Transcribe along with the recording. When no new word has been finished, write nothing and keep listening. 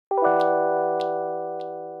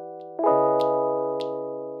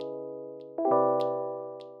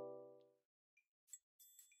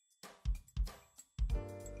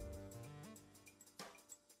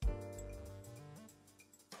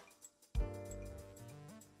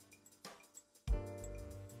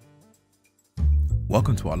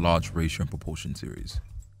Welcome to our large ratio and proportion series.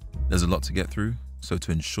 There's a lot to get through, so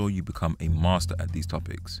to ensure you become a master at these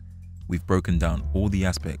topics, we've broken down all the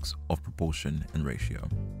aspects of proportion and ratio.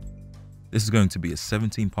 This is going to be a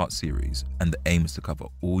 17-part series, and the aim is to cover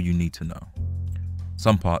all you need to know.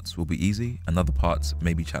 Some parts will be easy and other parts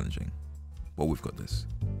may be challenging, but we've got this.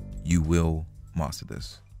 You will master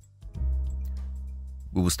this.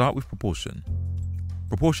 We will start with proportion.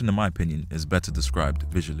 Proportion, in my opinion, is better described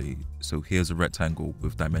visually, so here's a rectangle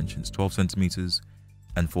with dimensions 12 centimeters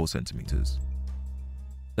and 4 centimeters.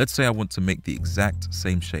 Let's say I want to make the exact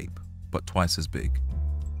same shape, but twice as big,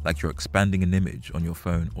 like you're expanding an image on your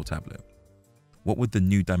phone or tablet. What would the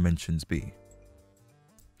new dimensions be?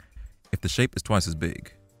 If the shape is twice as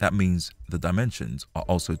big, that means the dimensions are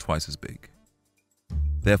also twice as big.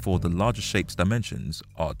 Therefore, the larger shape's dimensions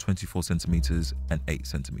are 24 centimeters and 8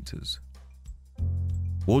 centimeters.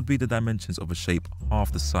 What would be the dimensions of a shape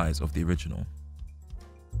half the size of the original?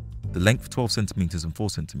 The length 12 centimeters and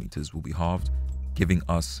 4 centimeters will be halved, giving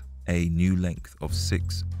us a new length of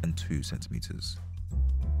 6 and 2 centimeters.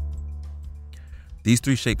 These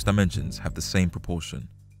three shapes' dimensions have the same proportion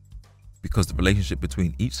because the relationship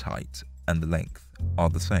between each height and the length are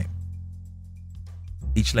the same.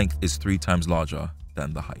 Each length is 3 times larger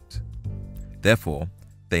than the height. Therefore,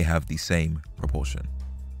 they have the same proportion.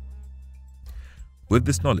 With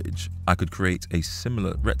this knowledge, I could create a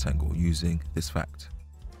similar rectangle using this fact.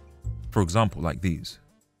 For example, like these.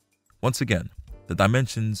 Once again, the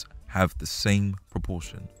dimensions have the same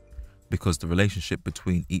proportion because the relationship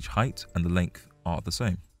between each height and the length are the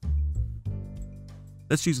same.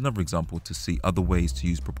 Let's use another example to see other ways to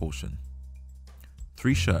use proportion.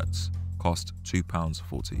 3 shirts cost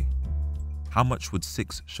 £2.40. How much would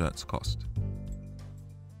 6 shirts cost?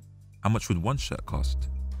 How much would 1 shirt cost?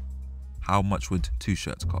 How much would 2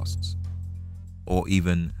 shirts cost? Or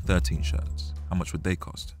even 13 shirts, how much would they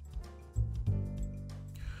cost?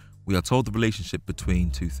 We are told the relationship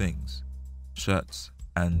between 2 things, shirts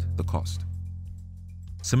and the cost.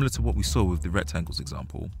 Similar to what we saw with the rectangles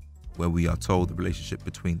example, where we are told the relationship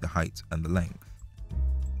between the height and the length.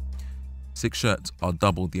 6 shirts are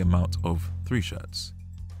double the amount of 3 shirts.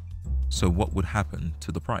 So what would happen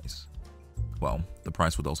to the price? Well, the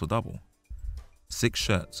price would also double. 6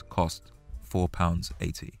 shirts cost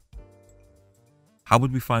 £4.80. How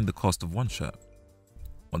would we find the cost of 1 shirt?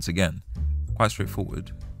 Once again, quite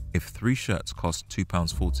straightforward. If 3 shirts cost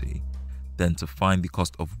 £2.40, then to find the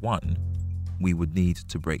cost of 1, we would need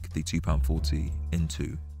to break the £2.40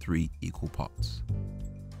 into 3 equal parts.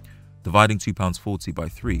 Dividing £2.40 by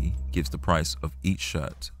 3 gives the price of each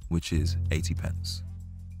shirt, which is 80 pence.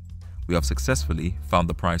 We have successfully found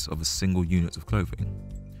the price of a single unit of clothing.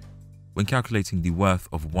 When calculating the worth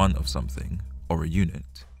of one of something, or a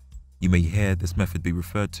unit, you may hear this method be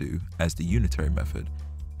referred to as the unitary method,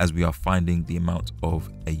 as we are finding the amount of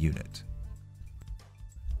a unit.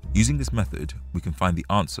 Using this method, we can find the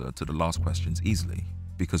answer to the last questions easily,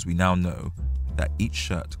 because we now know that each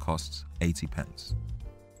shirt costs 80 pence.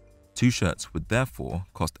 2 shirts would therefore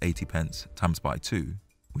cost 80 pence times by 2,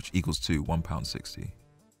 which equals to £1.60.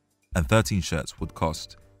 And 13 shirts would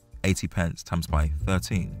cost 80 pence times by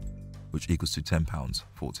 13, which equals to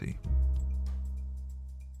 £10.40.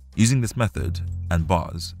 Using this method and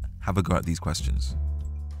bars, have a go at these questions.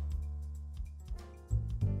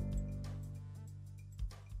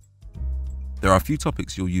 There are a few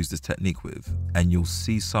topics you'll use this technique with, and you'll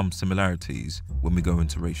see some similarities when we go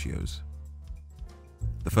into ratios.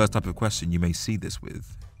 The first type of question you may see this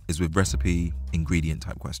with is with recipe, ingredient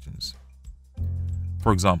type questions.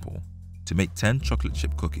 For example, to make 10 chocolate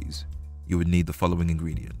chip cookies, you would need the following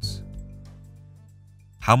ingredients.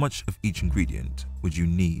 How much of each ingredient would you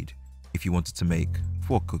need if you wanted to make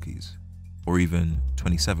 4 cookies, or even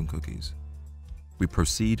 27 cookies? We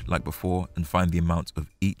proceed like before and find the amount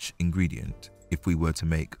of each ingredient if we were to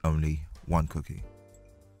make only 1 cookie.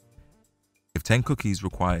 If 10 cookies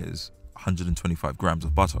requires 125 grams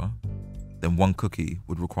of butter, then 1 cookie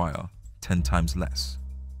would require 10 times less.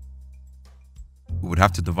 We would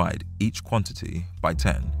have to divide each quantity by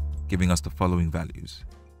 10, giving us the following values.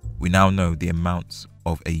 We now know the amounts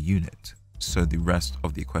of a unit, so the rest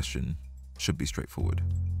of the equation should be straightforward.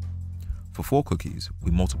 For 4 cookies,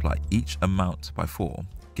 we multiply each amount by 4,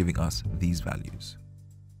 giving us these values.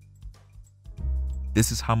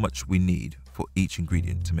 This is how much we need for each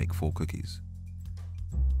ingredient to make 4 cookies.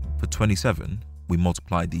 For 27, we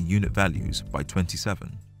multiply the unit values by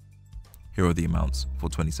 27. Here are the amounts for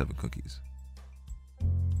 27 cookies.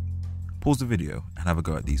 Pause the video and have a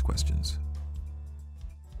go at these questions.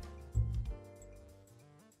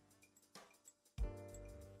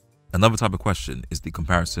 Another type of question is the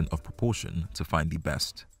comparison of proportion to find the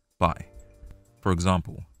best buy. For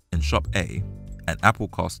example, in shop A, an apple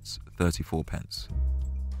costs 34 pence.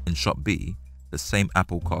 In shop B, the same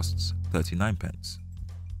apple costs 39 pence.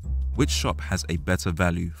 Which shop has a better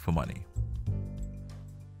value for money?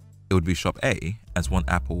 It would be shop A, as one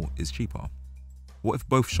apple is cheaper. What if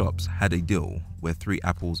both shops had a deal where 3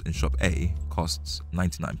 apples in shop A costs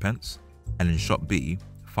 99 pence and in shop B,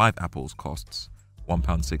 5 apples costs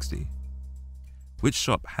 £1.60? Which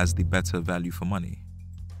shop has the better value for money?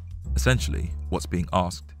 Essentially, what's being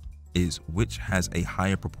asked is which has a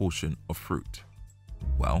higher proportion of fruit?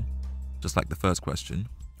 Well, just like the first question,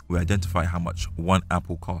 we identify how much one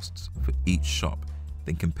apple costs for each shop,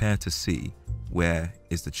 then compare to see where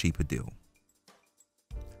is the cheaper deal.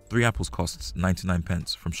 3 apples costs 99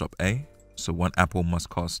 pence from shop A, so 1 apple must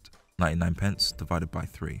cost 99 pence divided by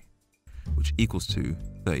 3, which equals to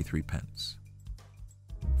 33 pence.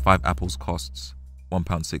 5 apples costs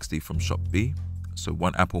 £1.60 from shop B, so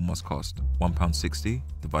 1 apple must cost £1.60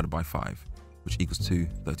 divided by 5, which equals to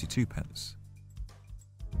 32 pence.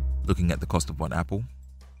 Looking at the cost of 1 apple,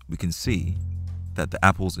 we can see that the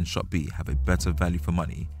apples in shop B have a better value for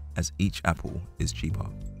money as each apple is cheaper.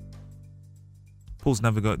 Pause and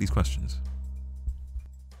have a go at these questions.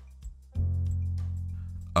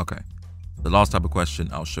 Okay, the last type of question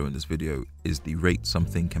I'll show in this video is the rate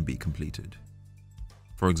something can be completed.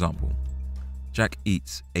 For example, Jack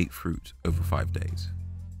eats 8 fruit over 5 days.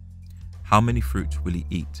 How many fruit will he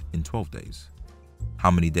eat in 12 days?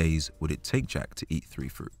 How many days would it take Jack to eat 3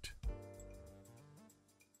 fruit?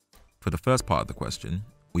 For the first part of the question,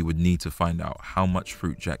 we would need to find out how much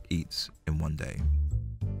fruit Jack eats in 1 day.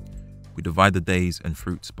 We divide the days and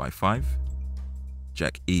fruits by 5.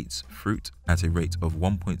 Jack eats fruit at a rate of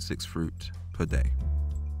 1.6 fruit per day.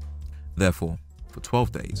 Therefore, for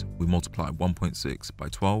 12 days, we multiply 1.6 by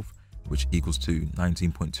 12, which equals to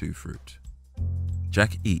 19.2 fruit.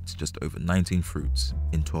 Jack eats just over 19 fruits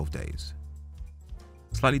in 12 days.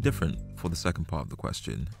 Slightly different for the second part of the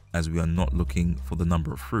question, as we are not looking for the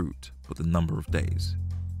number of fruit, but the number of days.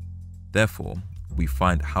 Therefore, we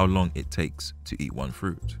find how long it takes to eat 1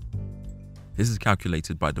 fruit. This is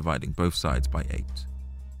calculated by dividing both sides by 8.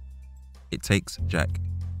 It takes Jack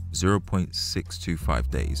 0.625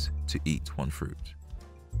 days to eat 1 fruit.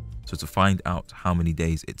 So to find out how many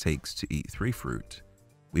days it takes to eat 3 fruit,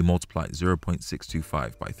 we multiply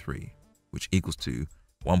 0.625 by 3, which equals to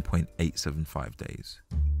 1.875 days,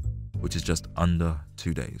 which is just under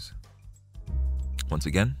 2 days. Once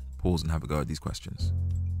again, pause and have a go at these questions.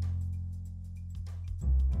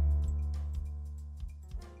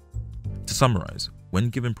 To summarize, when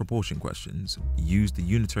given proportion questions, use the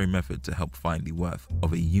unitary method to help find the worth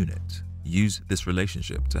of a unit. Use this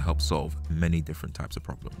relationship to help solve many different types of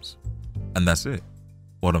problems. And that's it.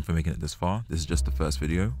 Well done for making it this far. This is just the first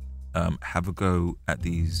video. Have a go at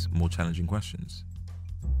these more challenging questions.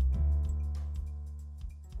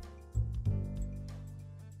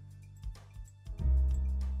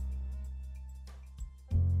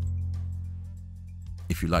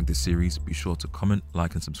 If you like this series, be sure to comment,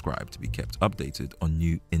 like and subscribe to be kept updated on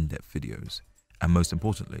new in-depth videos. And most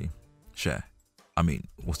importantly, share. I mean,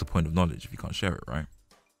 what's the point of knowledge if you can't share it, right?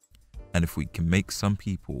 And if we can make some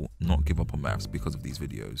people not give up on maths because of these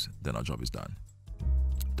videos, then our job is done.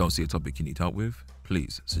 Don't see a topic you need help with?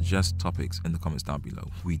 Please suggest topics in the comments down below.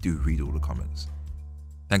 We do read all the comments.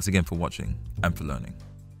 Thanks again for watching and for learning.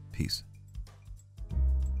 Peace.